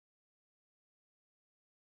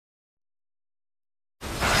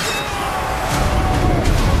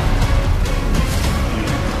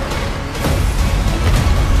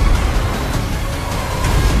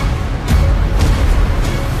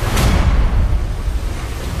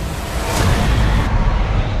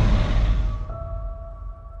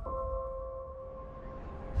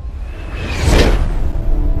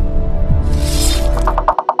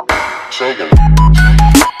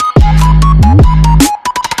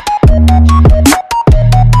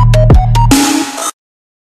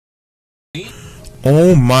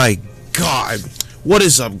Oh my god. What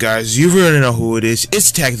is up, guys? You already know who it is.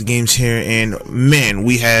 It's Attack the Games here, and man,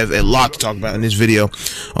 we have a lot to talk about in this video.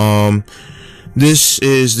 This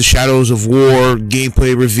is the Shadows of War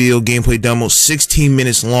gameplay reveal, gameplay demo, 16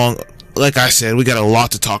 minutes long. Like I said, we got a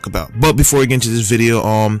lot to talk about. But before we get into this video,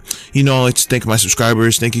 you know, I like to thank my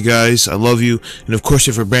subscribers. Thank you guys. I love you. And of course,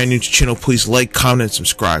 if you're brand new to the channel, please like, comment, and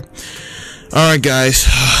subscribe. Alright guys,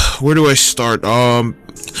 where do I start?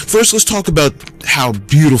 First let's talk about how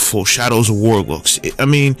beautiful Shadows of War looks. I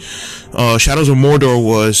mean, Shadows of Mordor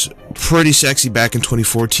was pretty sexy back in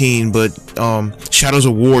 2014, but Shadows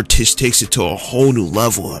of War just takes it to a whole new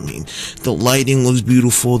level. I mean, the lighting looks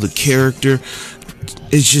beautiful, the character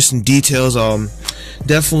is just in details.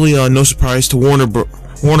 Definitely no surprise to Warner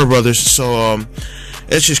Brothers, so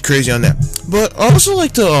it's just crazy on that. But I also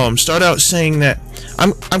like to start out saying that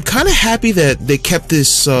I'm kind of happy that they kept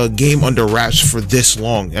this game under wraps for this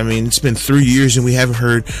long. I mean, it's been 3 years and we haven't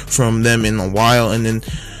heard from them in a while, and then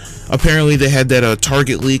apparently they had that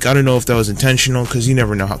Target leak. I don't know if that was intentional, because you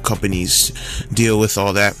never know how companies deal with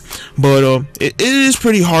all that. But it is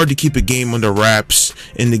pretty hard to keep a game under wraps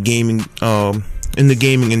in the gaming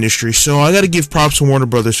industry. So I got to give props to Warner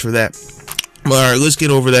Brothers for that. All right, let's get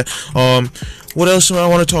over that. What else do I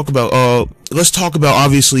want to talk about? Let's talk about,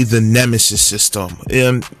 obviously, the Nemesis system.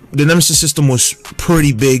 The Nemesis system was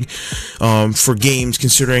pretty big for games,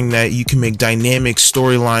 considering that you can make dynamic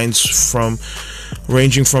storylines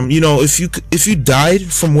ranging from, you know, if you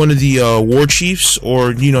died from one of the war chiefs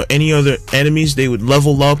or, you know, any other enemies, they would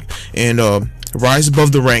level up and rise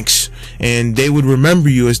above the ranks, and they would remember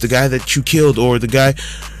you as the guy that you killed, or the guy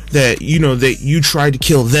that, you know, that you tried to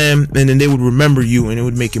kill them, and then they would remember you, and it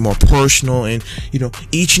would make it more personal. And, you know,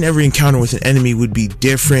 each and every encounter with an enemy would be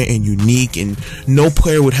different and unique, and no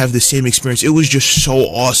player would have the same experience. It was just so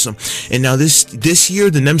awesome. And now this year,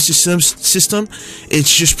 the Nemesis system,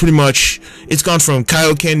 it's just pretty much, it's gone from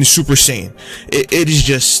Kaioken to Super Saiyan. It is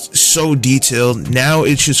just so detailed. Now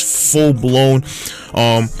it's just full blown.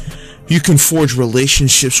 You can forge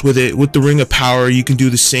relationships with it. With the Ring of Power, you can do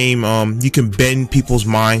the same. You can bend people's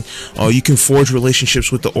mind. You can forge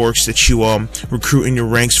relationships with the orcs that you recruit in your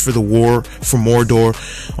ranks for the war for Mordor.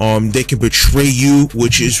 They can betray you,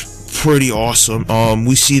 which is pretty awesome.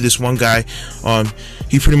 We see this one guy,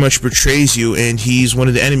 he pretty much betrays you, and he's one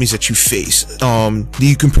of the enemies that you face.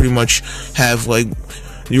 You can pretty much have, like,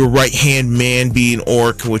 your right-hand man be an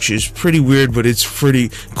orc, which is pretty weird, but it's pretty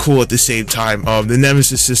cool at the same time. The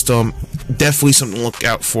Nemesis system, definitely something to look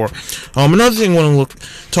out for. Another thing I want to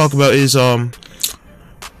talk about is the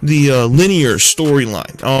linear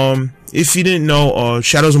storyline. If you didn't know,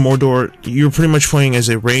 Shadows of Mordor, you're pretty much playing as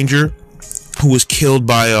a ranger who was killed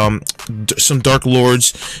by some Dark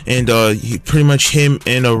Lords, and pretty much him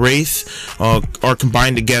and a Wraith are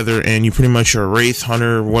combined together, and you pretty much are a Wraith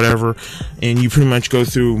hunter or whatever, and you pretty much go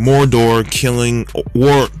through Mordor killing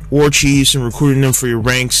war chiefs and recruiting them for your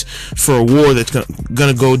ranks for a war that's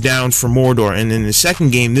gonna go down for Mordor. And in the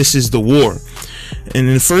second game, this is the war. And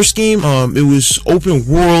in the first game, it was open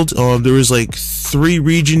world. There was like 3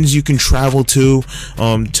 regions you can travel to,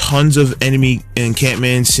 tons of enemy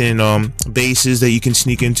encampments and bases that you can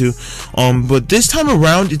sneak into. But this time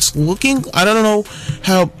around, it's looking, I don't know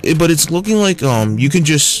how, but it's looking like you can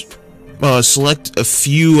just select a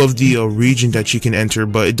few of the region that you can enter,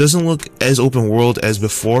 but it doesn't look as open world as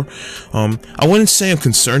before. I wouldn't say I'm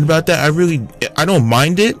concerned about that. I don't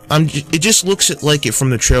mind it. It just looks like it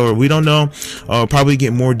from the trailer. We don't know. Probably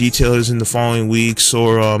get more details in the following weeks,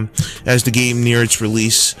 or as the game near its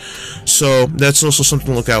release. So that's also something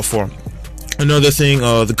to look out for. Another thing,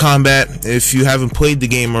 the combat, if you haven't played the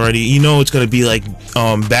game already, you know it's going to be like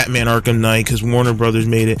Batman Arkham Knight, because Warner Brothers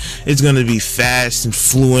made it. It's going to be fast and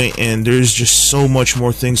fluent, and there's just so much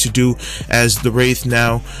more things to do as the Wraith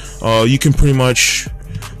now. You can pretty much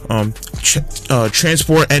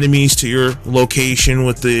transport enemies to your location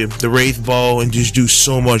with the Wraith Ball, and just do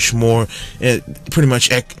so much more. Pretty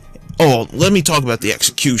much oh, let me talk about the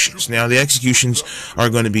executions. Now, the executions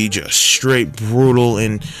are going to be just straight brutal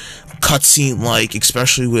and cutscene like,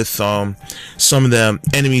 especially with some of the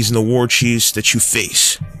enemies and the war chiefs that you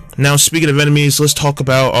face. Now, speaking of enemies, let's talk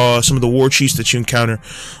about some of the war chiefs that you encounter.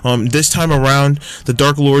 This time around, the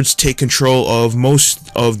Dark Lords take control of most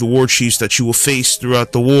of the war chiefs that you will face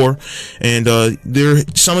throughout the war, and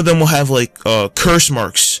some of them will have like curse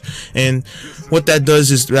marks, and what that does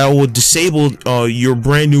is that will disable your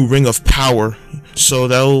brand new Ring of Power. So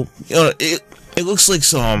that will, it looks like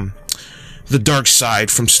the dark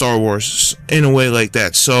side from Star Wars in a way like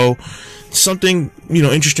that. So something, you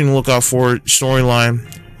know, interesting to look out for. Storyline,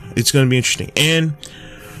 it's going to be interesting. And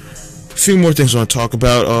few more things I want to talk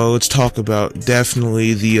about. Let's talk about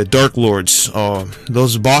definitely the Dark Lords.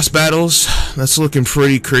 Those boss battles, that's looking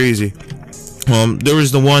pretty crazy. There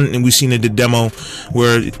was the one, and we've seen it, the demo,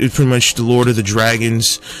 where it's pretty much the Lord of the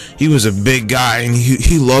Dragons. He was a big guy, and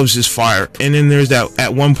he loves his fire. And then there's that,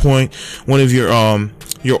 at one point, one of your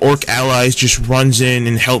orc allies just runs in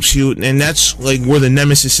and helps you, and that's like where the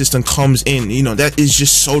nemesis system comes in. You know, that is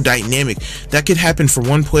just so dynamic. That could happen for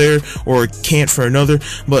one player, or it can't for another,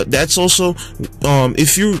 but that's also,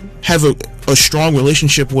 if you have a strong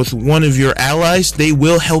relationship with one of your allies, they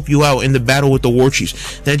will help you out in the battle with the war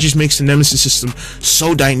chiefs. That just makes the nemesis system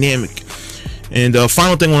so dynamic. And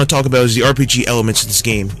final thing I want to talk about is the RPG elements of this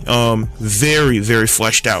game. Very, very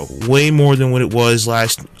fleshed out. Way more than what it was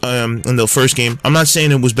last in the first game. I'm not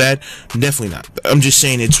saying it was bad. Definitely not. I'm just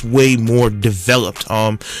saying it's way more developed.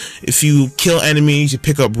 If you kill enemies, you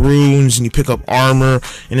pick up runes and you pick up armor,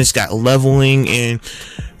 and it's got leveling, and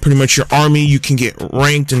pretty much your army, you can get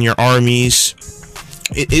ranked in your armies.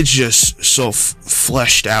 It's just so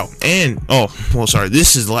fleshed out. And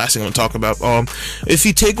this is the last thing I'm gonna talk about. If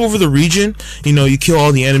you take over the region, you know, you kill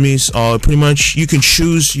all the enemies, pretty much you can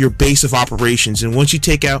choose your base of operations, and once you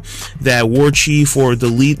take out that war chief or the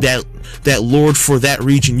lead, that lord for that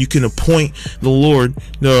region, you can appoint the lord,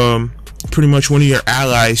 pretty much one of your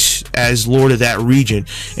allies, as lord of that region.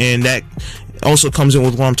 And that also comes in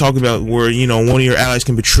with what I'm talking about, where, you know, one of your allies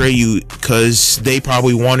can betray you because they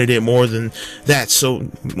probably wanted it more than that. So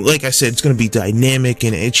like I said, it's going to be dynamic,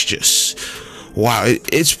 and it's just, wow,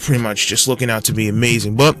 it's pretty much just looking out to be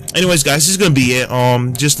amazing. But anyways, guys, this is going to be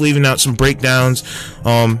it. Just leaving out some breakdowns.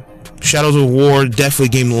 Shadows of War, definitely a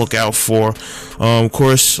game to look out for. Of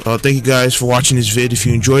course, thank you guys for watching this vid. If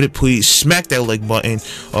you enjoyed it, please smack that like button,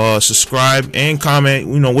 subscribe, and comment,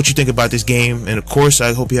 you know, what you think about this game. And of course,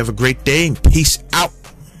 I hope you have a great day, and peace out.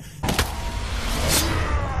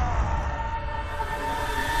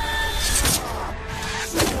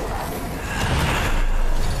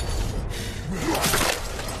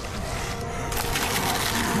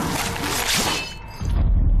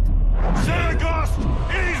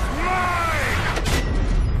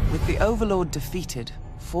 With the Overlord defeated,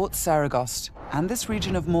 Fort Saragost and this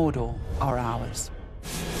region of Mordor are ours.